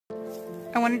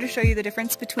I wanted to show you the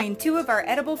difference between two of our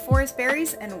edible forest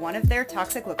berries and one of their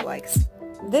toxic lookalikes.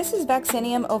 This is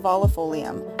Vaccinium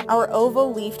ovalifolium, our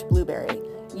oval-leafed blueberry.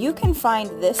 You can find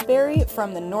this berry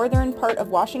from the northern part of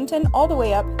Washington all the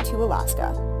way up to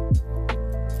Alaska.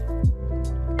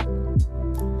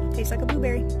 Tastes like a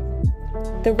blueberry.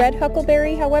 The red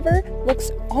huckleberry, however,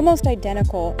 looks almost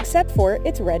identical except for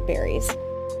its red berries.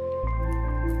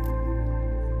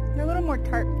 They're a little more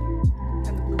tart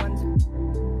than the blue ones.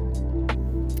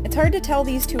 It's hard to tell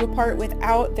these two apart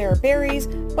without their berries,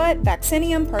 but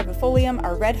Vaccinium parvifolium,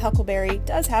 our red huckleberry,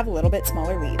 does have a little bit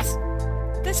smaller leaves.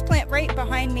 This plant right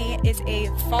behind me is a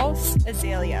false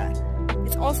azalea.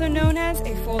 It's also known as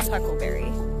a false huckleberry.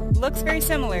 Looks very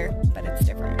similar, but it's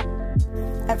different.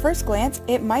 At first glance,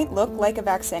 it might look like a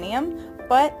Vaccinium,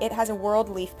 but it has a whorled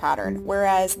leaf pattern,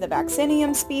 whereas the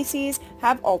Vaccinium species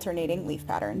have alternating leaf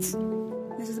patterns.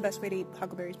 This is the best way to eat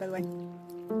huckleberries, by the way.